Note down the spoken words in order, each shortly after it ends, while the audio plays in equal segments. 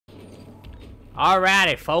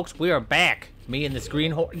Alrighty, folks, we are back. Me and this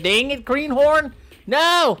greenhorn. Dang it, greenhorn!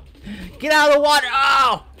 No! Get out of the water!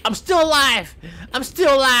 Oh! I'm still alive! I'm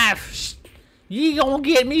still alive! Shh. You ain't gonna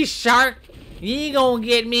get me, shark! You ain't gonna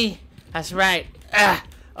get me! That's right.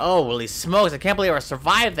 Oh, holy smokes, I can't believe I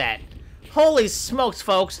survived that. Holy smokes,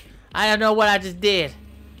 folks. I don't know what I just did,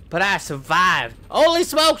 but I survived. Holy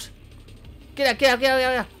smokes! Get out, get out, get out,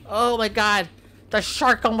 get out. Oh my god. The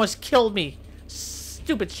shark almost killed me.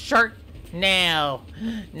 Stupid shark. Now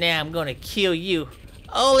I'm gonna kill you.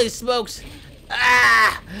 Holy smokes.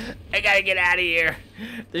 Ah! I gotta get out of here.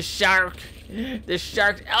 The shark.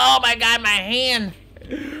 Oh my god, my hand.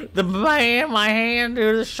 My hand.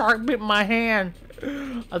 Dude, the shark bit my hand.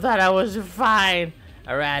 I thought I was fine.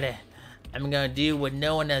 Alright, I'm gonna do what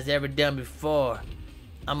no one has ever done before.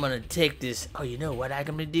 I'm gonna take this. Oh, you know what I'm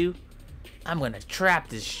gonna do? I'm gonna trap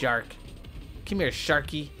this shark. Come here,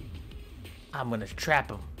 Sharky. I'm gonna trap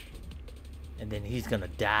him. And then he's gonna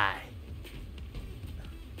die.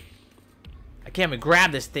 I can't even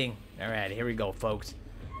grab this thing. Alright, here we go, folks.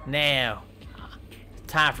 Now, it's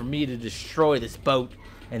time for me to destroy this boat.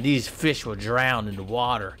 And these fish will drown in the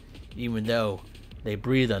water, even though they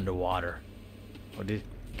breathe underwater.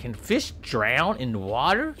 Can fish drown in the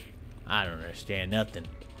water? I don't understand nothing.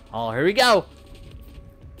 Oh, here we go.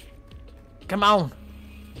 Come on.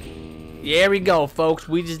 There we go, folks.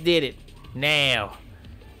 We just did it. Now,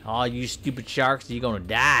 all you stupid sharks, you're gonna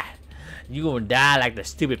die. You're gonna die like the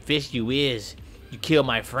stupid fish you is. You killed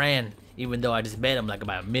my friend, even though I just met him like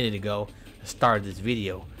about a minute ago. I started this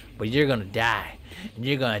video. But you're gonna die. And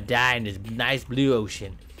you're gonna die in this nice blue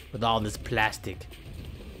ocean with all this plastic.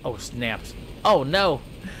 Oh, snaps. Oh, no.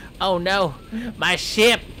 Oh, no. My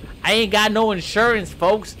ship. I ain't got no insurance,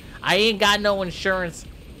 folks. I ain't got no insurance.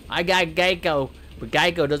 I got Geico. But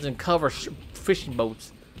Geico doesn't cover fishing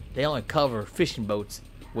boats. They only cover fishing boats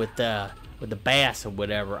with the bass or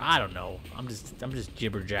whatever. I don't know. I'm just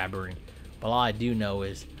jibber jabbering. But all I do know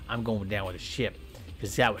is I'm going down with a ship,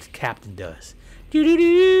 because that's what the captain does. Do do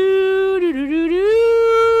do do do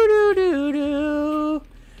do do do do.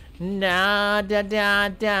 Na da da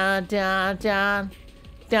da da da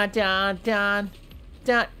da da da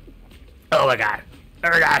da. Oh my god! Oh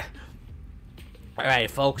my god! All right,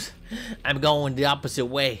 folks, I'm going the opposite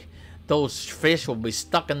way. Those fish will be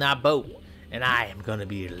stuck in that boat, and I am gonna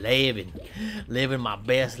be living my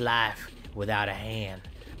best life without a hand.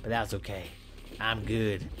 But that's okay. I'm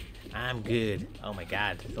good. I'm good. Oh my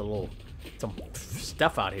god, there's some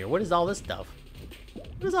stuff out here. What is all this stuff?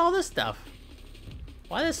 What is all this stuff?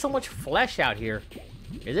 Why is there so much flesh out here?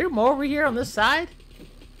 Is there more over here on this side?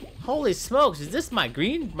 Holy smokes, is this my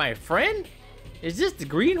friend? Is this the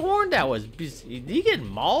greenhorn that was, is he getting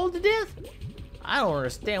mauled to death? I don't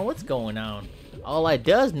understand what's going on. All I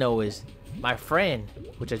does know is my friend,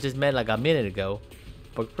 which I just met like a minute ago,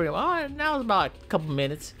 but pretty much, now it's about a couple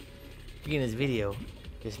minutes, beginning this video,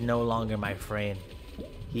 is no longer my friend.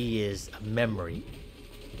 He is a memory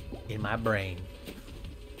in my brain.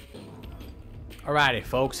 Alrighty,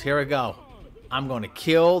 folks, here we go. I'm gonna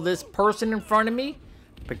kill this person in front of me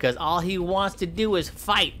because all he wants to do is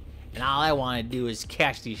fight, and all I want to do is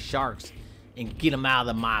catch these sharks and get them out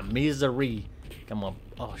of my misery. Come on.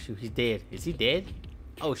 Oh shoot, he's dead. Is he dead?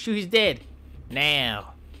 Oh shoot, he's dead.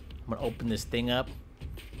 Now I'm gonna open this thing up,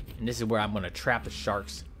 and this is where I'm gonna trap the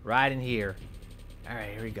sharks, right in here.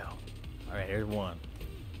 Alright, here we go. Alright, here's one.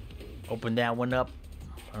 Open that one up.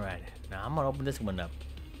 Alright, now I'm gonna open this one up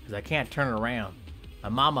because I can't turn it around. My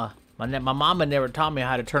mama never taught me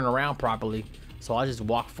how to turn around properly, so I just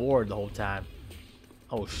walk forward the whole time.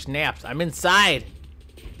 Oh snaps, I'm inside.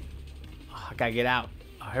 Oh, I gotta get out.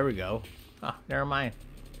 Oh, here we go. Oh, never mind.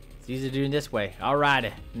 It's easier doing this way.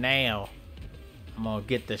 Alrighty, now I'm gonna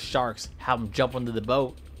get the sharks, have them jump into the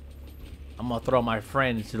boat. I'm gonna throw my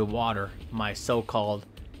friend into the water, my so-called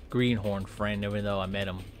greenhorn friend, even though I met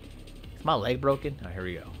him. Is my leg broken? Oh, here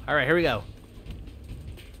we go. Alright, here we go.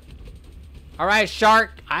 Alright,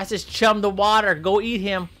 shark, I just chummed the water. Go eat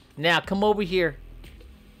him. Now, come over here.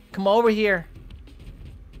 Come over here.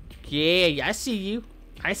 Yeah, I see you.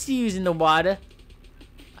 I see you in the water.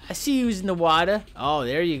 I see you in the water. Oh,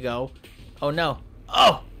 there you go. Oh, no.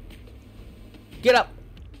 Oh! Get up.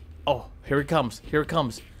 Oh, here it comes. Here it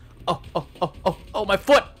comes. Oh, oh, oh, oh, oh, my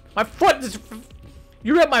foot. My foot.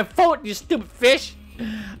 You ripped my foot, you stupid fish.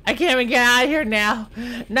 I can't even get out of here now.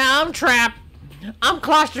 Now I'm trapped. I'm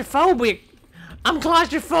claustrophobic. I'm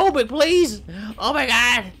claustrophobic, please. Oh my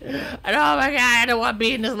god. Oh my god, I don't want to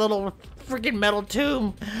be in this little freaking metal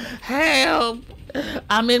tomb. Help.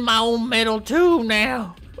 I'm in my own metal tomb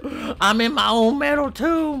now. I'm in my own metal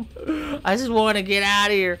tomb. I just want to get out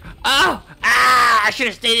of here. Oh, I should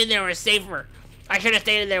have stayed in there. It was safer. I should have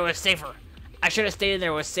stayed in there. It was safer. I should have stayed in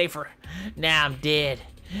there. It was safer. Now I'm dead.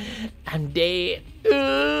 I'm dead.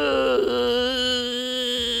 Ugh.